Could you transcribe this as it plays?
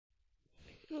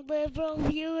Liberal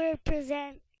Viewer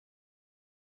presents.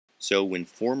 So when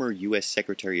former U.S.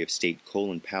 Secretary of State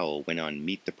Colin Powell went on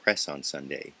Meet the Press on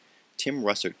Sunday, Tim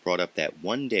Russert brought up that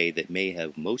one day that may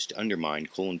have most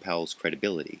undermined Colin Powell's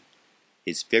credibility,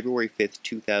 his February 5,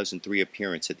 2003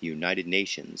 appearance at the United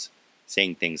Nations,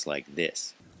 saying things like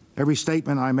this. Every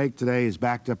statement I make today is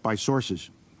backed up by sources,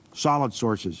 solid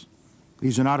sources.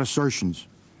 These are not assertions.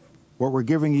 What we're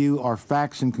giving you are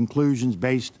facts and conclusions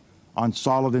based on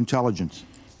solid intelligence.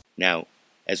 Now,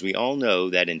 as we all know,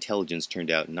 that intelligence turned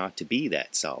out not to be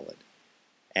that solid.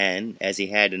 And, as he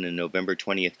had in a November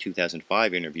 20th,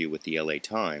 2005 interview with the LA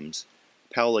Times,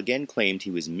 Powell again claimed he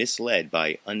was misled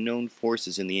by unknown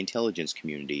forces in the intelligence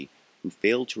community who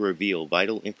failed to reveal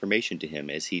vital information to him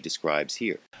as he describes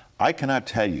here. I cannot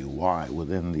tell you why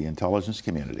within the intelligence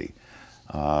community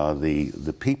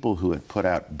the people who had put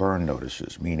out burn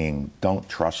notices, meaning don't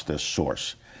trust this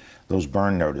source, those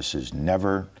burn notices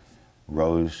never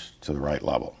rose to the right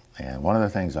level. And one of the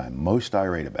things I'm most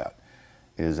irate about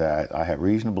is that I have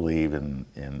reason to believe in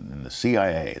the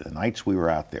CIA, the nights we were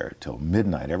out there till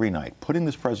midnight every night, putting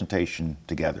this presentation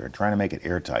together and trying to make it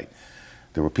airtight.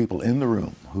 There were people in the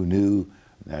room who knew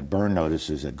that burn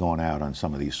notices had gone out on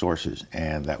some of these sources,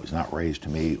 and that was not raised to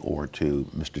me or to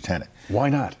Mr. Tennant. Why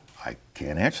not? I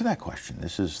can't answer that question.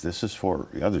 This is for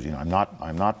the others. You know,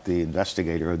 I'm not the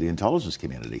investigator of the intelligence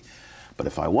community, but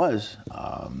if I was,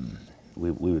 we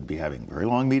would be having very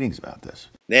long meetings about this.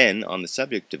 Then, on the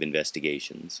subject of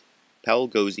investigations, Powell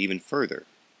goes even further.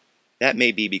 That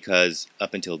may be because,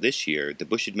 up until this year, the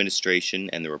Bush administration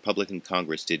and the Republican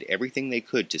Congress did everything they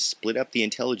could to split up the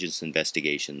intelligence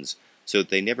investigations so that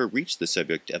they never reached the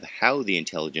subject of how the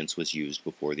intelligence was used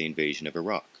before the invasion of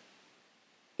Iraq.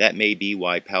 That may be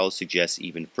why Powell suggests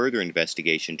even further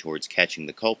investigation towards catching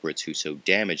the culprits who so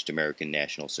damaged American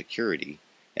national security,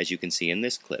 as you can see in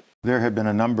this clip. There have been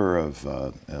a number of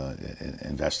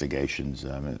investigations.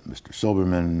 Mr.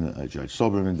 Silberman, Judge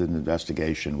Silberman did an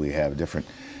investigation. We have different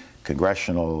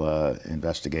congressional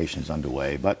investigations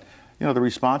underway. But, you know, the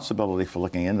responsibility for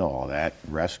looking into all that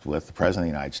rests with the President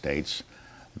of the United States,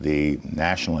 the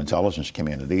national intelligence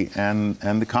community, and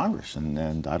the Congress.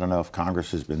 And I don't know if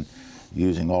Congress has been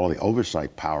using all the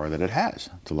oversight power that it has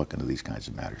to look into these kinds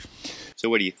of matters. So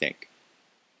what do you think?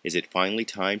 Is it finally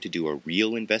time to do a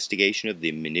real investigation of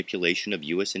the manipulation of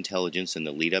U.S. intelligence in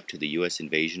the lead-up to the U.S.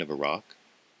 invasion of Iraq?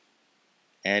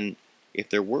 And if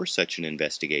there were such an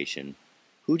investigation,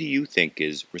 who do you think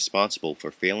is responsible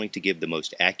for failing to give the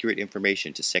most accurate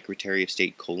information to Secretary of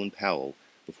State Colin Powell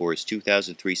before his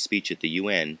 2003 speech at the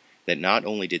UN that not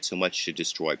only did so much to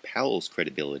destroy Powell's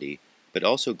credibility, but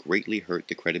also greatly hurt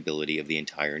the credibility of the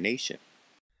entire nation?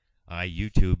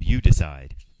 YouTube, you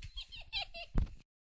decide.